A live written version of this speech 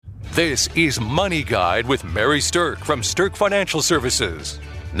This is Money Guide with Mary Sterk from Sterk Financial Services.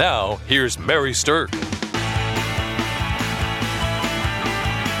 Now, here's Mary Sterk.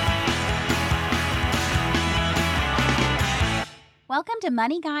 Welcome to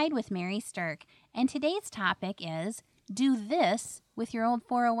Money Guide with Mary Sterk, and today's topic is do this with your old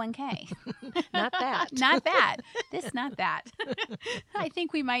 401k. Not that. Not that. Not that. I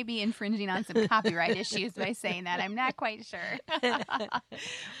think we might be infringing on some copyright issues by saying that. I'm not quite sure.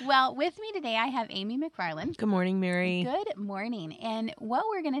 Well, with me today, I have Amy McFarland. Good morning, Mary. Good morning. And what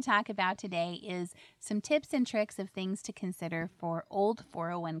we're going to talk about today is some tips and tricks of things to consider for old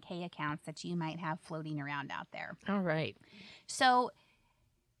 401k accounts that you might have floating around out there. All right. So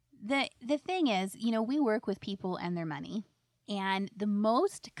the thing is, we work with people and their money. And the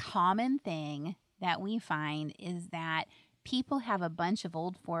most common thing that we find is that people have a bunch of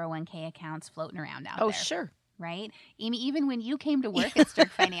old 401k accounts floating around out there. Oh, sure. Right? Amy, even when you came to work at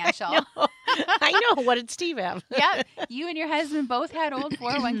Sterk Financial. I know. What did Steve have? Yep. You and your husband both had old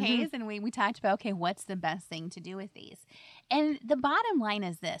 401ks, and we talked about, okay, what's the best thing to do with these? And the bottom line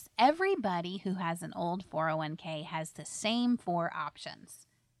is this. Everybody who has an old 401k has the same 4 options.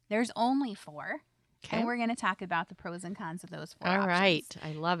 There's only 4. Okay. And we're going to talk about the pros and cons of those 4 All options. right.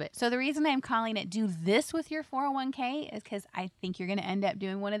 I love it. So the reason I'm calling it do this with your 401k is because I think you're going to end up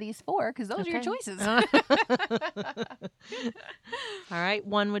doing one of these 4 because those are your choices. All right.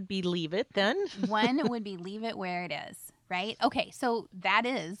 One would be leave it then. One would be leave it where it is, right? Okay, so that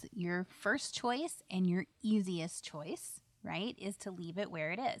is your first choice and your easiest choice, right, is to leave it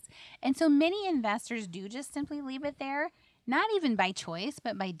where it is. And so many investors do just simply leave it there, not even by choice,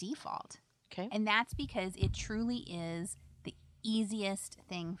 but by default. Okay. And that's because it truly is the easiest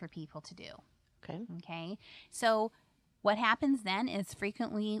thing for people to do. Okay. Okay. So what happens then is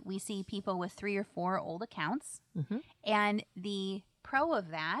frequently we see people with 3 or 4 old accounts. Mm-hmm. And the pro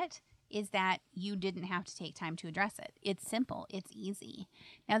of that is that you didn't have to take time to address it. It's simple. It's easy.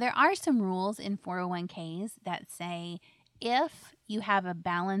 Now, there are some rules in 401ks that say if you have a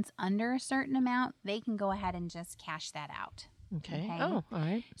balance under a certain amount, they can go ahead and just cash that out. Okay. Okay. Oh, all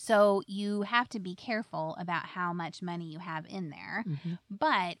right. So you have to be careful about how much money you have in there. Mm-hmm.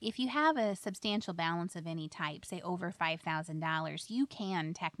 But if you have a substantial balance of any type, say over $5,000, you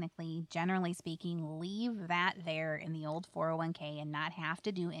can technically, generally speaking, leave that there in the old 401k and not have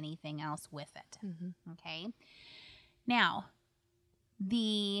to do anything else with it. Mm-hmm. Okay. Now,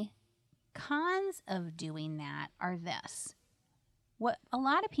 the cons of doing that are this. What a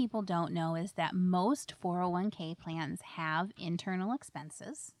lot of people don't know is that most 401k plans have internal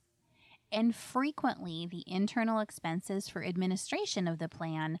expenses, and frequently the internal expenses for administration of the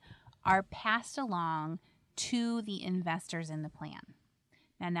plan are passed along to the investors in the plan.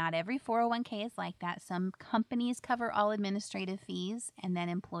 Now, not every 401k is like that. Some companies cover all administrative fees, and then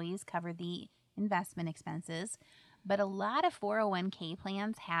employees cover the investment expenses. But a lot of 401k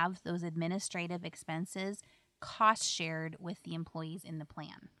plans have those administrative expenses cost shared with the employees in the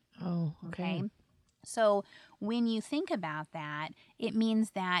plan. Oh, okay. So when you think about that, it means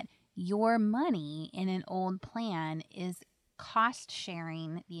that your money in an old plan is cost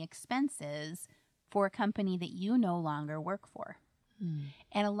sharing the expenses for a company that you no longer work for.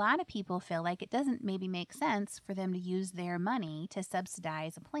 And a lot of people feel like it doesn't maybe make sense for them to use their money to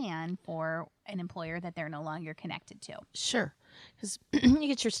subsidize a plan for an employer that they're no longer connected to. Sure. Because you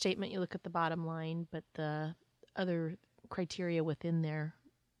get your statement, you look at the bottom line, but the other criteria within there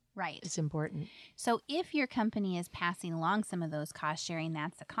is important. So if your company is passing along some of those cost sharing,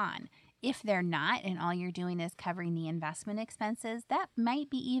 that's a con. If they're not, and all you're doing is covering the investment expenses, that might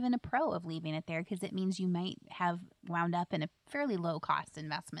be even a pro of leaving it there because it means you might have wound up in a fairly low-cost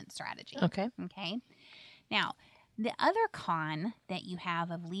investment strategy. Okay. Okay. Now, the other con that you have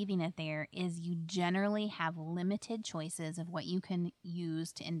of leaving it there is you generally have limited choices of what you can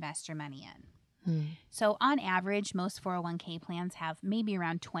use to invest your money in. So on average, most 401k plans have maybe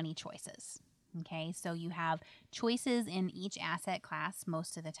around 20 choices. Okay, so you have choices in each asset class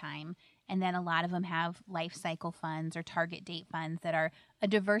most of the time, and then a lot of them have life cycle funds or target date funds that are a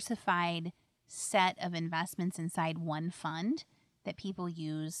diversified set of investments inside one fund that people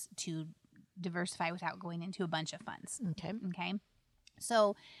use to diversify without going into a bunch of funds. Okay.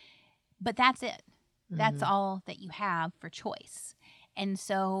 So, but that's it. That's all that you have for choice. And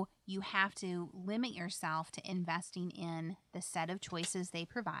so you have to limit yourself to investing in the set of choices they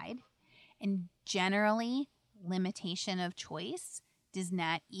provide. And generally, limitation of choice does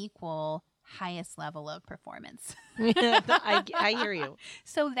not equal highest level of performance. I hear you.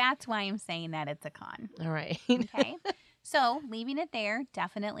 So that's why I'm saying that it's a con. All right. Okay. So leaving it there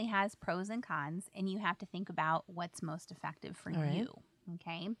definitely has pros and cons, and you have to think about what's most effective for All right. you.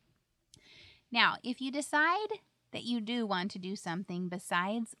 Okay. Now, if you decide that you do want to do something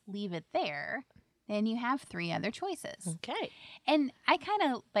besides leave it there, then you have 3 other choices. Okay. And I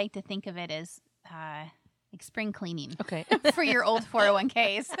kind of like to think of it as like spring cleaning. Okay. For your old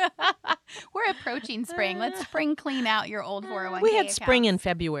 401ks. We're approaching spring. Let's spring clean out your old 401k. We had spring in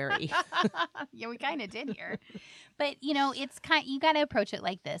February. Yeah, we kind of did here. But, it's you got to approach it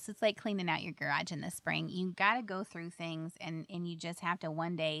like this. It's like cleaning out your garage in the spring. You got to go through things and you just have to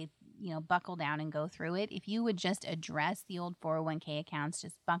one day, buckle down and go through it. If you would just address the old 401k accounts,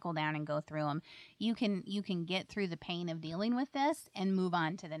 just buckle down and go through them, you can get through the pain of dealing with this and move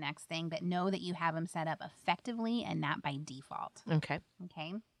on to the next thing, but know that you have them set up effectively and not by default. Okay.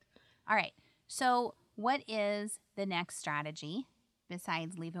 Okay. All right. So what is the next strategy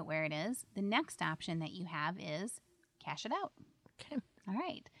besides leave it where it is? The next option that you have is cash it out. Okay. All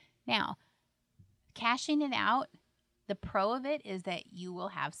right. Now, cashing it out, the pro of it is that you will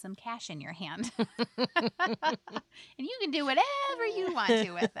have some cash in your hand. And you can do whatever you want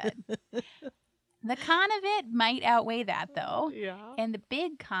to with it. The con of it might outweigh that, though. Yeah. And the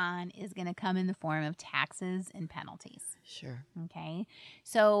big con is going to come in the form of taxes and penalties. Sure. Okay.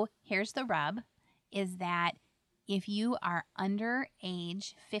 So here's the rub, is that if you are under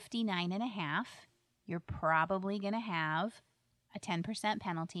age 59 and a half, you're probably going to have a 10%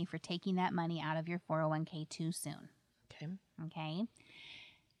 penalty for taking that money out of your 401k too soon. Okay. Okay.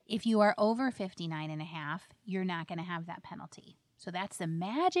 If you are over 59 and a half, you're not going to have that penalty. So that's the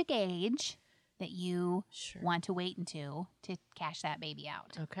magic age that you want to wait until to cash that baby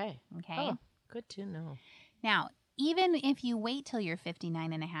out. Okay. Okay. Oh, good to know. Now, even if you wait till you're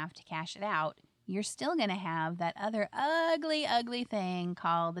 59 and a half to cash it out, you're still going to have that other ugly, ugly thing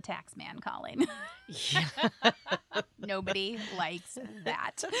called the tax man calling. Yeah. Nobody likes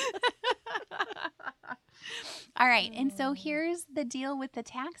that. All right. And so here's the deal with the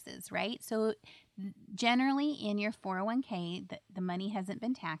taxes, right? So generally in your 401k, the money hasn't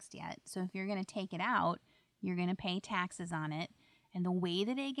been taxed yet. So if you're going to take it out, you're going to pay taxes on it. And the way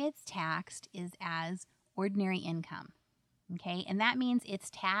that it gets taxed is as ordinary income. Okay. And that means it's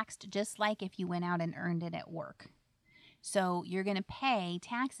taxed just like if you went out and earned it at work. So you're going to pay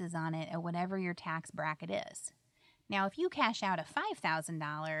taxes on it at whatever your tax bracket is. Now, if you cash out a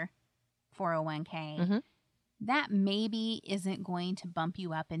 $5,000 401k, that maybe isn't going to bump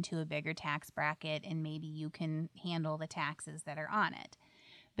you up into a bigger tax bracket, and maybe you can handle the taxes that are on it.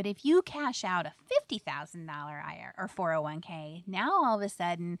 But if you cash out a $50,000 IRA or 401k, now all of a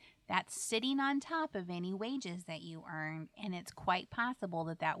sudden that's sitting on top of any wages that you earned, and it's quite possible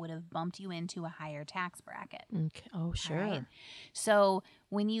that that would have bumped you into a higher tax bracket. Okay. Oh, sure. Right? So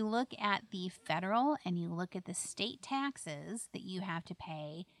when you look at the federal and you look at the state taxes that you have to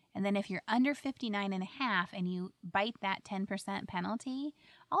pay, and then if you're under 59 and a half and you bite that 10% penalty,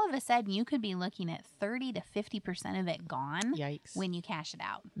 all of a sudden you could be looking at 30 to 50% of it gone. Yikes. When you cash it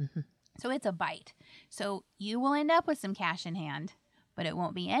out. So it's a bite. So you will end up with some cash in hand, but it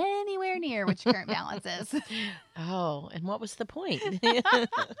won't be anywhere near what your current balance is. Oh, and what was the point? I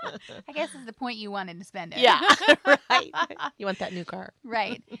guess it's the point you wanted to spend it. Yeah, right. You want that new car.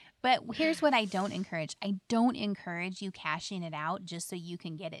 Right. But here's what I don't encourage. I don't encourage you cashing it out just so you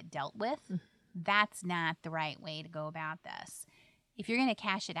can get it dealt with. That's not the right way to go about this. If you're going to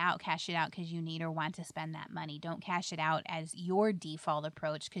cash it out because you need or want to spend that money. Don't cash it out as your default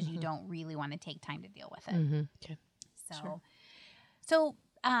approach because you don't really want to take time to deal with it. Okay. So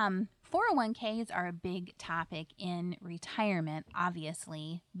 401ks are a big topic in retirement,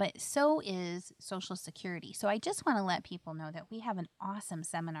 obviously, but so is Social Security. So I just want to let people know that we have an awesome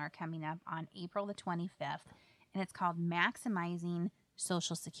seminar coming up on April the 25th, and it's called Maximizing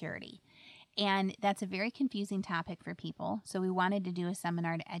Social Security. And that's a very confusing topic for people. So we wanted to do a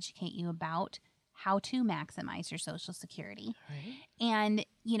seminar to educate you about how to maximize your Social Security. Right. And,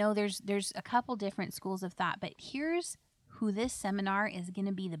 there's a couple different schools of thought, but here's who this seminar is going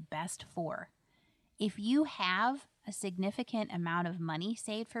to be the best for. If you have a significant amount of money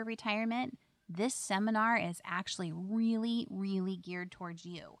saved for retirement, this seminar is actually really, really geared towards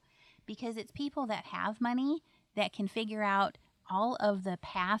you, because it's people that have money that can figure out all of the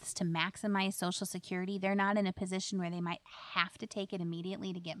paths to maximize Social Security. They're not in a position where they might have to take it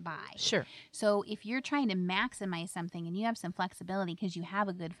immediately to get by. Sure. So if you're trying to maximize something and you have some flexibility because you have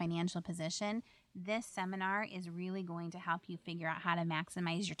a good financial position, this seminar is really going to help you figure out how to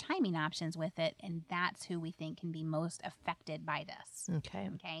maximize your timing options with it, and that's who we think can be most affected by this.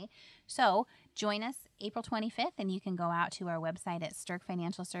 Okay. So join us April 25th, and you can go out to our website at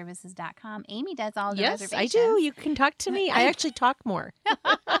sterkfinancialservices.com. Amy does all the reservations. Yes, I do. You can talk to me. I actually talk more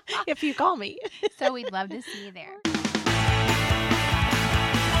if you call me. So we'd love to see you there.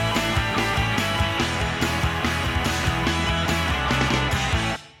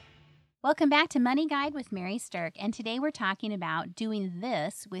 Welcome back to Money Guide with Mary Sterk, and today we're talking about doing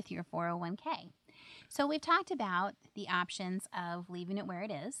this with your 401k. So we've talked about the options of leaving it where it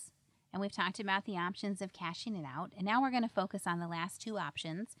is, and we've talked about the options of cashing it out, and now we're going to focus on the last two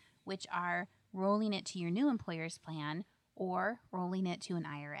options, which are rolling it to your new employer's plan or rolling it to an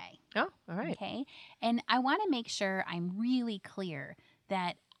IRA. Oh, all right. Okay, and I want to make sure I'm really clear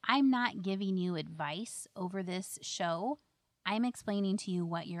that I'm not giving you advice over this show. I'm explaining to you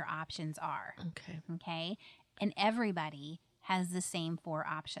what your options are. Okay? And everybody has the same four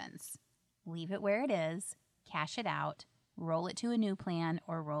options. Leave it where it is, cash it out, roll it to a new plan,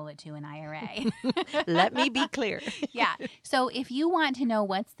 or roll it to an IRA. Let me be clear. Yeah. So if you want to know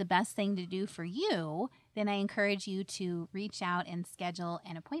what's the best thing to do for you, then I encourage you to reach out and schedule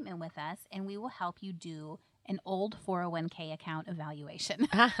an appointment with us, and we will help you do an old 401k account evaluation.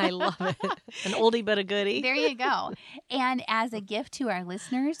 I love it. An oldie but a goodie. There you go. And as a gift to our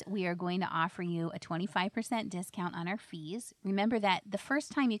listeners, we are going to offer you a 25% discount on our fees. Remember that the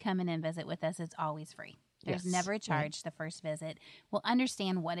first time you come in and visit with us, it's always free. There's never a charge the first visit. We'll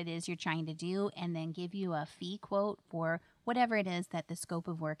understand what it is you're trying to do and then give you a fee quote for whatever it is that the scope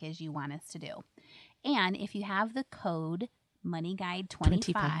of work is you want us to do. And if you have the code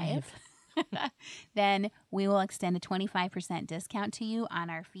MoneyGuide25, then we will extend a 25% discount to you on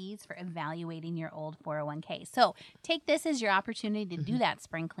our fees for evaluating your old 401k. So take this as your opportunity to do that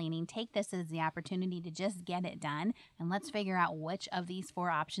spring cleaning. Take this as the opportunity to just get it done. And let's figure out which of these four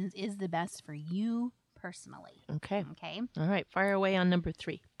options is the best for you personally. Okay. Okay. All right. Fire away on number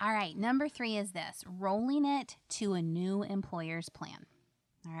 3. All right. Number 3 is this: rolling it to a new employer's plan.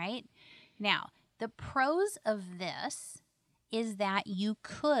 All right. Now, the pros of this is that you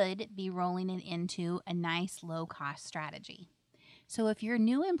could be rolling it into a nice low-cost strategy. So if your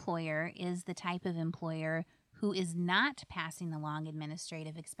new employer is the type of employer who is not passing along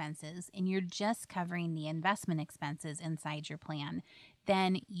administrative expenses and you're just covering the investment expenses inside your plan,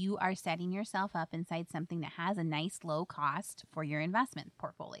 then you are setting yourself up inside something that has a nice low cost for your investment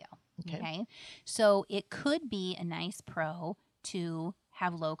portfolio. Okay? So it could be a nice pro to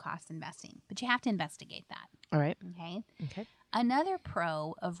have low-cost investing, but you have to investigate that. All right. Okay. Another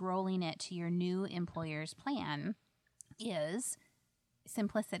pro of rolling it to your new employer's plan is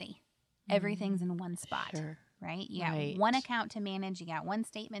simplicity. Everything's in one spot, right? You got one account to manage. You got one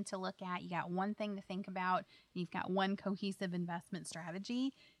statement to look at. You got one thing to think about. You've got one cohesive investment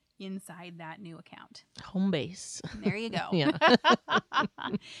strategy inside that new account. Home base. There you go. Yeah.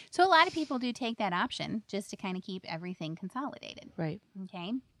 So a lot of people do take that option just to kind of keep everything consolidated. Right.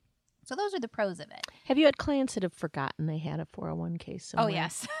 Okay. So those are the pros of it. Have you had clients that have forgotten they had a 401k somewhere? Oh,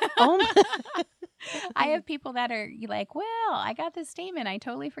 yes. Oh, I have people that are like, well, I got this statement. I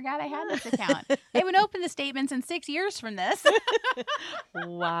totally forgot I had this account. I haven't opened the statements in 6 years from this.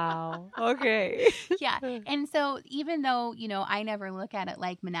 Wow. Okay. Yeah. And so even though, I never look at it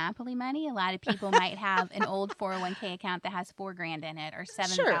like monopoly money, a lot of people might have an old 401k account that has $4,000 in it or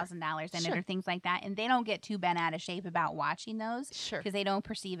 $7,000 in it or things like that. And they don't get too bent out of shape about watching those because they don't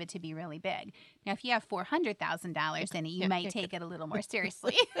perceive it to be really big. Now, if you have $400,000 in it, you might take it a little more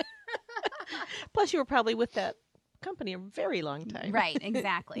seriously. Plus, you were probably with that company a very long time. Right,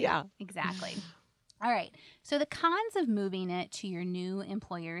 exactly. Yeah. Exactly. All right. So the cons of moving it to your new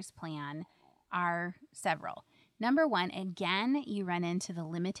employer's plan are several. Number one, again, you run into the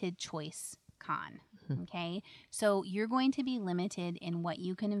limited choice con. Okay. So you're going to be limited in what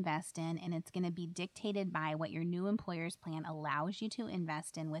you can invest in, and it's going to be dictated by what your new employer's plan allows you to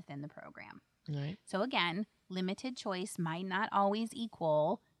invest in within the program. Right. So again, limited choice might not always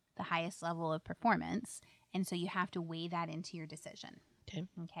equal the highest level of performance. And so you have to weigh that into your decision.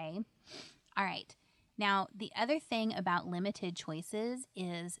 Okay. All right. Now, the other thing about limited choices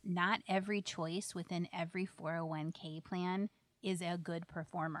is not every choice within every 401k plan is a good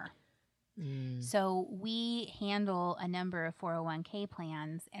performer. So we handle a number of 401k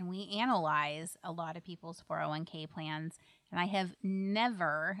plans and we analyze a lot of people's 401k plans. And I have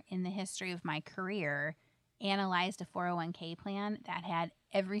never in the history of my career analyzed a 401k plan that had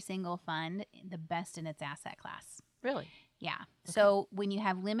every single fund the best in its asset class. Really? Yeah. Okay. So when you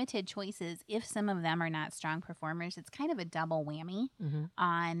have limited choices, if some of them are not strong performers, it's kind of a double whammy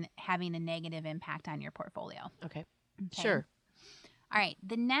on having a negative impact on your portfolio. Okay. Sure. All right.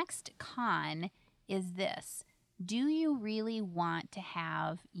 The next con is this. Do you really want to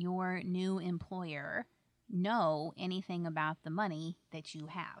have your new employer know anything about the money that you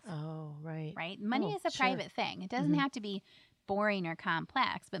have? Oh, right. Right? Money is a private thing. It doesn't have to be boring or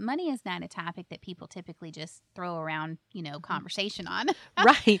complex, but money is not a topic that people typically just throw around, conversation on.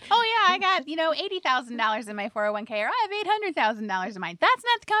 Right. Oh, yeah, I got, $80,000 in my 401k, or I have $800,000 in mine. That's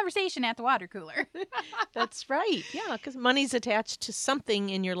not the conversation at the water cooler. That's right. Yeah, because money's attached to something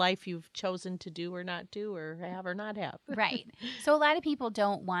in your life you've chosen to do or not do, or have or not have. Right. So a lot of people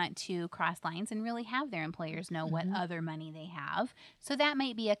don't want to cross lines and really have their employers know what other money they have. So that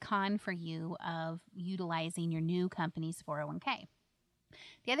might be a con for you of utilizing your new company's 401k.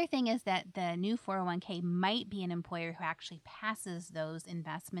 The other thing is that the new 401k might be an employer who actually passes those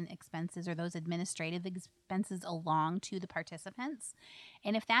investment expenses or those administrative expenses along to the participants.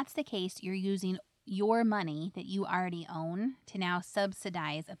 And if that's the case, you're using your money that you already own to now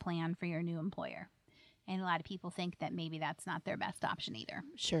subsidize a plan for your new employer. And a lot of people think that maybe that's not their best option either.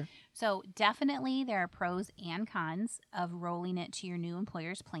 Sure. So definitely there are pros and cons of rolling it to your new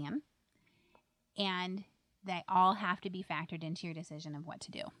employer's plan. And they all have to be factored into your decision of what to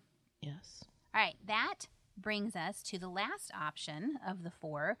do. Yes. All right. That brings us to the last option of the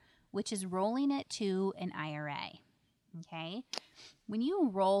 4, which is rolling it to an IRA. Okay. When you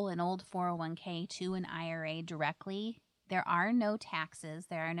roll an old 401k to an IRA directly, there are no taxes.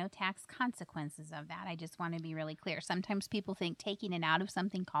 There are no tax consequences of that. I just want to be really clear. Sometimes people think taking it out of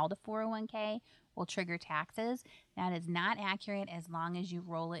something called a 401k will trigger taxes. That is not accurate as long as you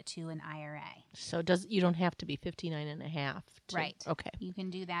roll it to an IRA. So you don't have to be 59 and a half. Right. Okay. You can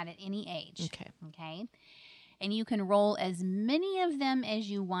do that at any age. Okay. And you can roll as many of them as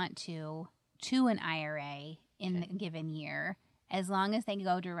you want to an IRA in a given year, as long as they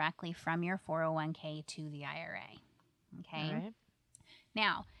go directly from your 401k to the IRA. Okay. All right.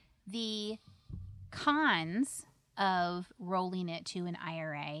 Now, the cons of rolling it to an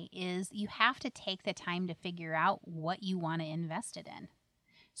IRA is you have to take the time to figure out what you want to invest it in.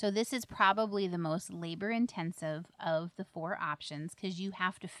 So this is probably the most labor intensive of the 4 options because you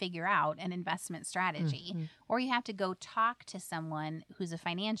have to figure out an investment strategy or you have to go talk to someone who's a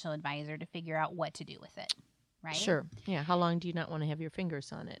financial advisor to figure out what to do with it. Right? Sure. Yeah. How long do you not want to have your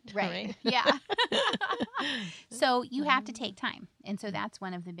fingers on it? Right. Yeah. So you have to take time. And so that's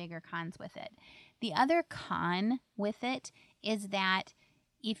one of the bigger cons with it. The other con with it is that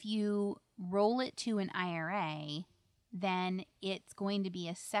if you roll it to an IRA, then it's going to be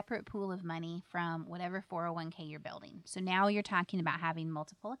a separate pool of money from whatever 401k you're building. So now you're talking about having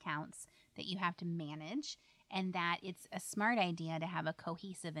multiple accounts that you have to manage, and that it's a smart idea to have a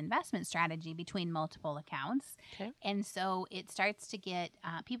cohesive investment strategy between multiple accounts. Okay. And so it starts to get,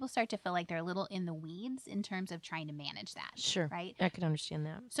 people start to feel like they're a little in the weeds in terms of trying to manage that. Sure. Right? I can understand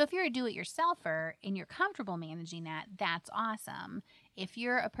that. So if you're a do-it-yourselfer and you're comfortable managing that, that's awesome. If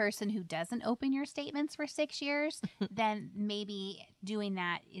you're a person who doesn't open your statements for 6 years, then maybe doing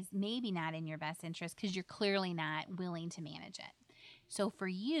that is maybe not in your best interest because you're clearly not willing to manage it. So for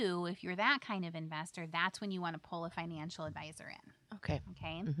you, if you're that kind of investor, that's when you want to pull a financial advisor in. Okay.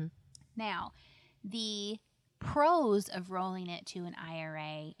 Okay. Now, the pros of rolling it to an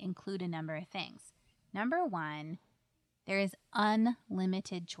IRA include a number of things. Number one, there is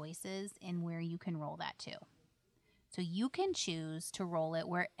unlimited choices in where you can roll that to. So you can choose to roll it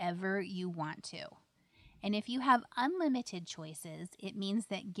wherever you want to. And if you have unlimited choices, it means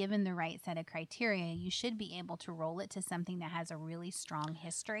that given the right set of criteria, you should be able to roll it to something that has a really strong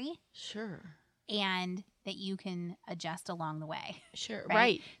history. Sure. And that you can adjust along the way. Sure.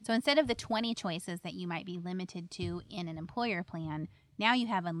 Right. So instead of the 20 choices that you might be limited to in an employer plan, now you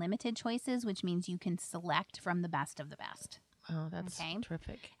have unlimited choices, which means you can select from the best of the best. Oh, that's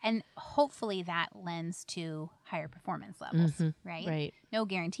terrific. And hopefully that lends to higher performance levels, right? Right. No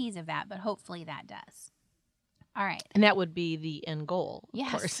guarantees of that, but hopefully that does. All right. And that would be the end goal, of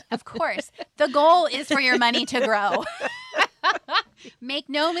yes, course. Of course. The goal is for your money to grow. Make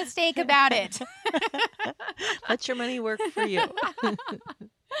no mistake about it. Let your money work for you.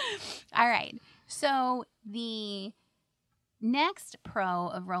 All right. So the next pro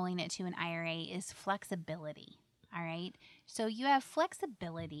of rolling it to an IRA is flexibility. All right. So you have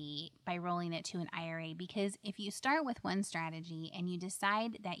flexibility by rolling it to an IRA because if you start with one strategy and you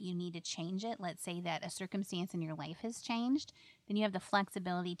decide that you need to change it, let's say that a circumstance in your life has changed, then you have the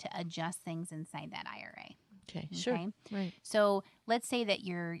flexibility to adjust things inside that IRA. Okay, sure. Right. So let's say that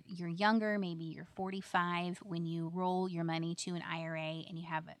you're younger, maybe you're 45 when you roll your money to an IRA and you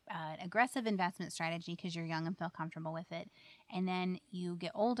have an aggressive investment strategy because you're young and feel comfortable with it. And then you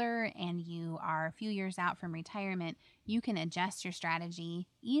get older and you are a few years out from retirement, you can adjust your strategy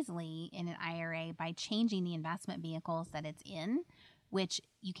easily in an IRA by changing the investment vehicles that it's in, which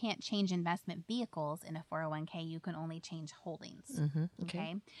you can't change investment vehicles in a 401k. You can only change holdings.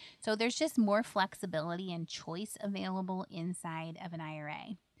 Okay. So there's just more flexibility and choice available inside of an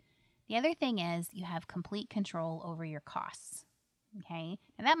IRA. The other thing is you have complete control over your costs. Okay.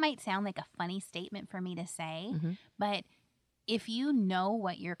 And that might sound like a funny statement for me to say, but if you know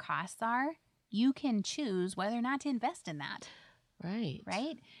what your costs are, you can choose whether or not to invest in that. Right.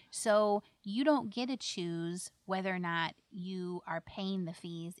 Right? So you don't get to choose whether or not you are paying the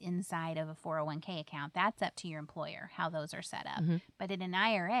fees inside of a 401k account. That's up to your employer, how those are set up. But in an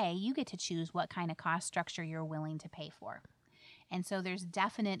IRA, you get to choose what kind of cost structure you're willing to pay for. And so there's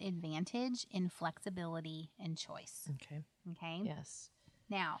definite advantage in flexibility and choice. Okay? Yes.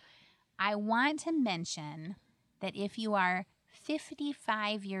 Now, I want to mention that if you are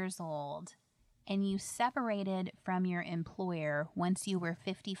 55 years old and you separated from your employer once you were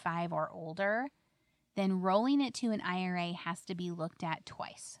 55 or older, then rolling it to an IRA has to be looked at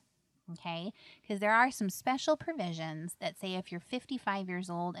twice, okay? Because there are some special provisions that say if you're 55 years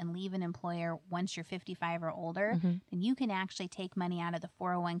old and leave an employer once you're 55 or older, then you can actually take money out of the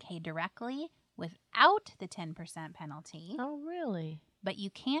 401k directly without the 10% penalty. Oh, really? But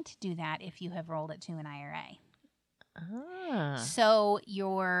you can't do that if you have rolled it to an IRA. Ah. So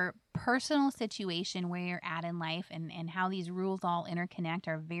your personal situation, where you're at in life, and how these rules all interconnect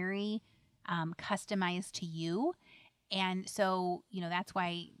are very customized to you. And so, that's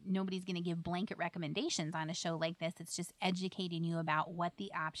why nobody's going to give blanket recommendations on a show like this. It's just educating you about what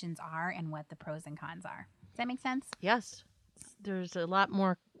the options are and what the pros and cons are. Does that make sense? Yes. There's a lot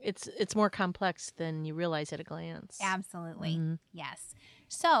more. It's more complex than you realize at a glance. Absolutely. Yes.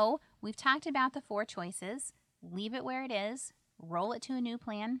 So we've talked about the 4 choices. Leave it where it is, roll it to a new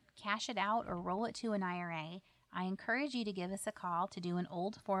plan, cash it out, or roll it to an IRA. I encourage you to give us a call to do an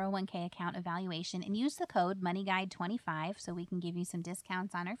old 401k account evaluation and use the code MoneyGuide25 so we can give you some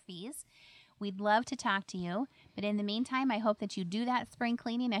discounts on our fees. We'd love to talk to you, but in the meantime, I hope that you do that spring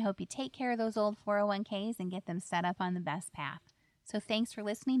cleaning. I hope you take care of those old 401ks and get them set up on the best path. So thanks for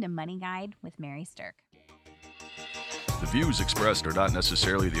listening to Money Guide with Mary Sterk. The views expressed are not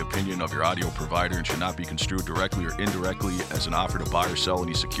necessarily the opinion of your audio provider and should not be construed directly or indirectly as an offer to buy or sell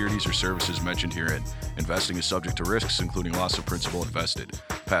any securities or services mentioned herein. Investing is subject to risks, including loss of principal invested.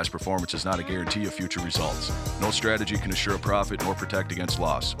 Past performance is not a guarantee of future results. No strategy can assure a profit nor protect against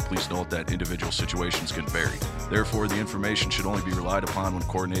loss. Please note that individual situations can vary. Therefore, the information should only be relied upon when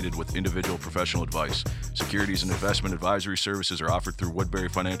coordinated with individual professional advice. Securities and investment advisory services are offered through Woodbury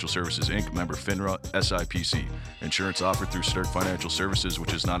Financial Services, Inc., member FINRA, SIPC. Insurance offered through Sterk Financial Services,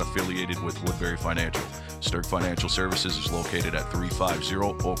 which is not affiliated with Woodbury Financial. Sterk Financial Services is located at 350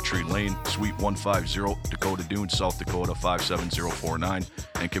 Oak Tree Lane, Suite 150, Dakota Dunes, South Dakota 57049,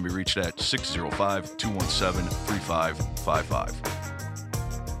 and can be reached at 605-217-3555.